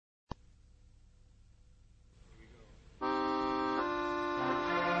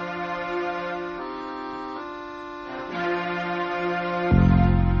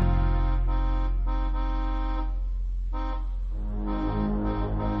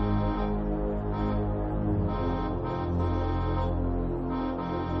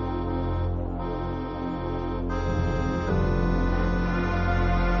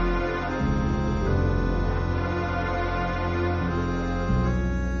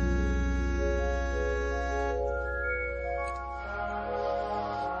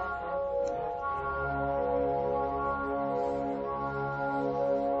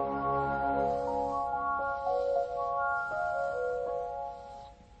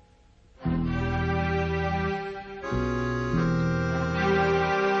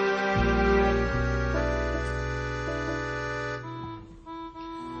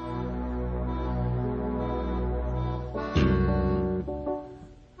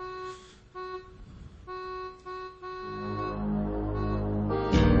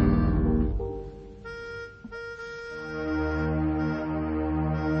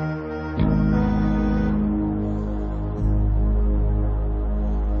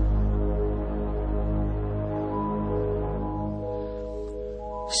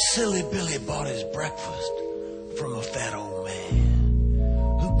Silly Billy bought his breakfast from a fat old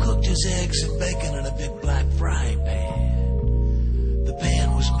man who cooked his eggs and bacon in a big black frying pan. The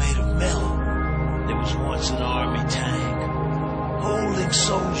pan was made of metal. There was once an army tank holding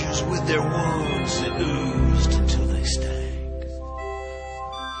soldiers with their wounds that oozed until they stank.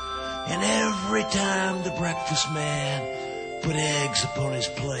 And every time the breakfast man put eggs upon his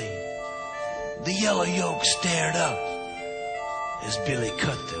plate, the yellow yolk stared up as Billy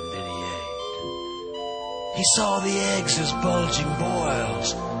cut them, then he ate. He saw the eggs as bulging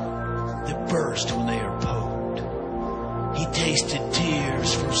boils that burst when they are poked. He tasted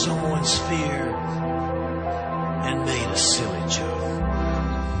tears from someone's fear and made a silly joke.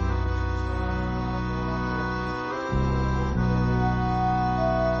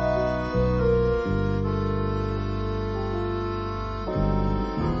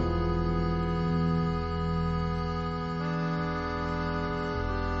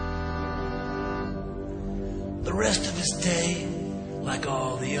 The rest of his day, like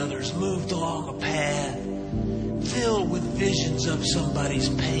all the others, moved along a path filled with visions of somebody's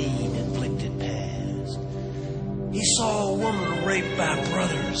pain-inflicted past. He saw a woman raped by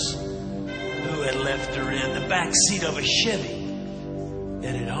brothers who had left her in the back seat of a Chevy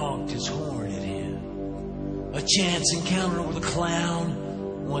that had honked his horn at him. A chance encounter with a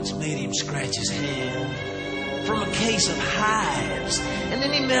clown once made him scratch his hand from a case of hives, and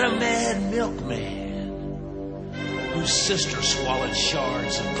then he met a mad milkman whose sister swallowed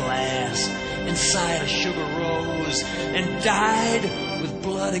shards of glass inside a sugar rose and died with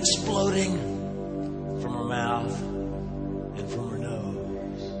blood exploding from her mouth and from her nose.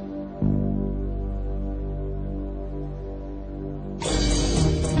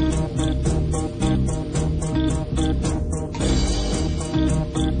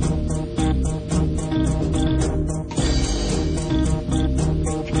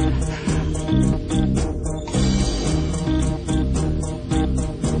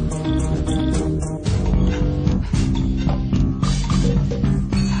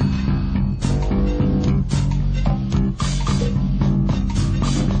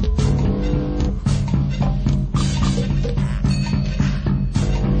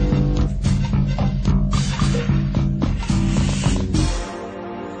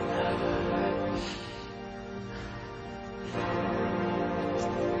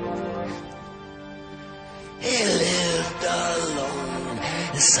 He lived alone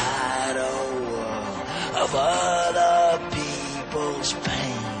inside a world of other people's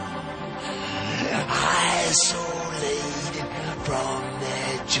pain, isolated from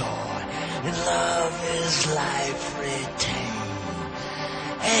their joy, and love his life retained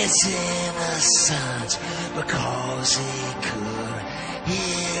as innocence because he could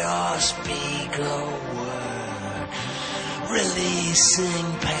hear or speak a word, releasing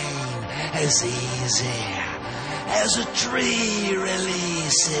pain as easy as a tree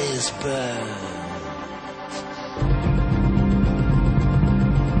releases birds.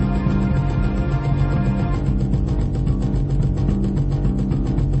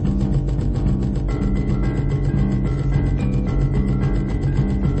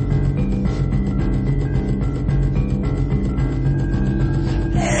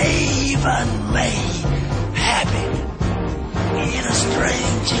 Even made happy in a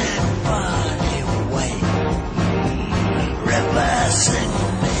strange and funny way, reversing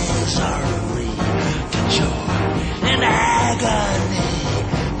misery to joy and agony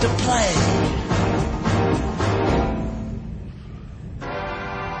to play.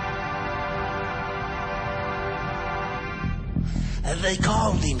 And they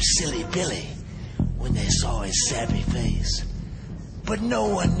called him Silly Billy when they saw his savvy face, but no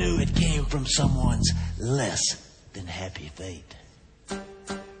one knew it came from someone's less than happy fate.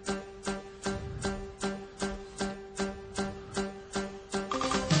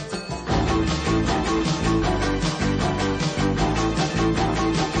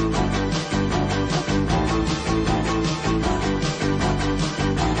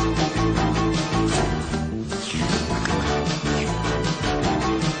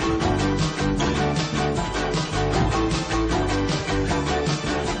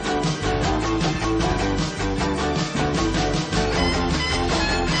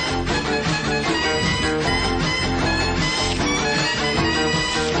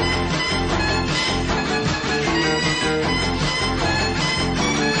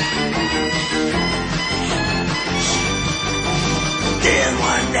 Then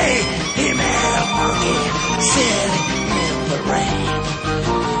one day he met a monkey sitting in the rain.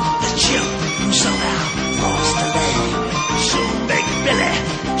 The chimp who somehow lost a leg. Soon Big Billy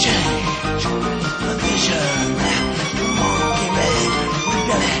changed the vision the monkey made.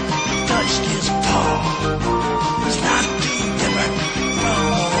 Billy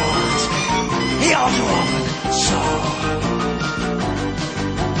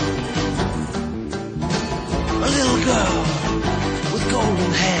girl with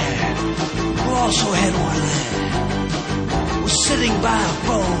golden hair, who also had one leg, was sitting by a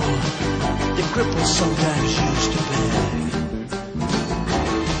bowl the cripples sometimes used to beg.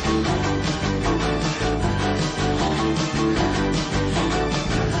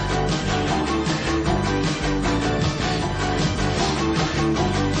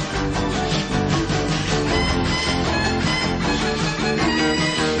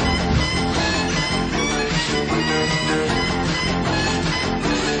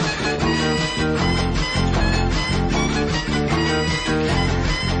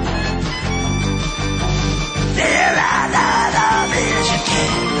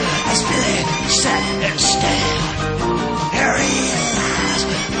 As Billy sat and stared, Harry realized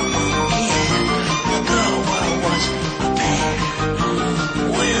the monkey and the girl was a pair.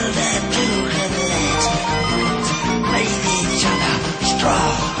 Well, their two had legs made each other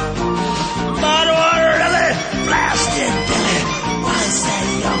strong. But what really blasted Billy was that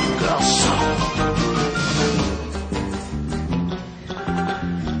young girl's song.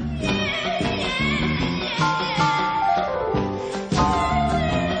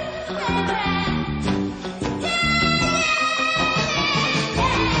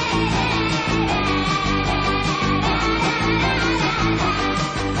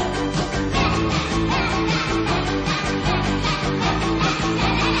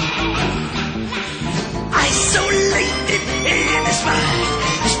 Isolated in his mind,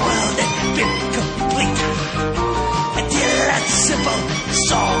 his world had been complete until that simple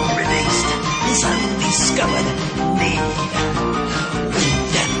song released his undiscovered need.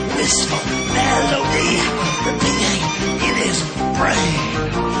 Weak and wistful melody repeating in his brain.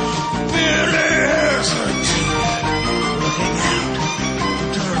 Billy hesitated, looking out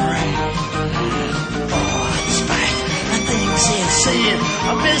to the rain. Forward spite the things he had seen,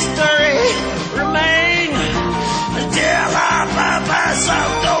 a mystery remain until the purpose of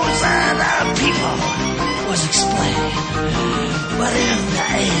those other people was explained. But in the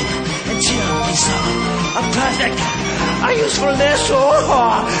aim, until he saw a perfect, a usefulness,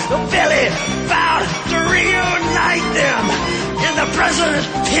 Billy vowed to reunite them in the present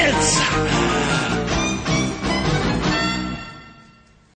tense.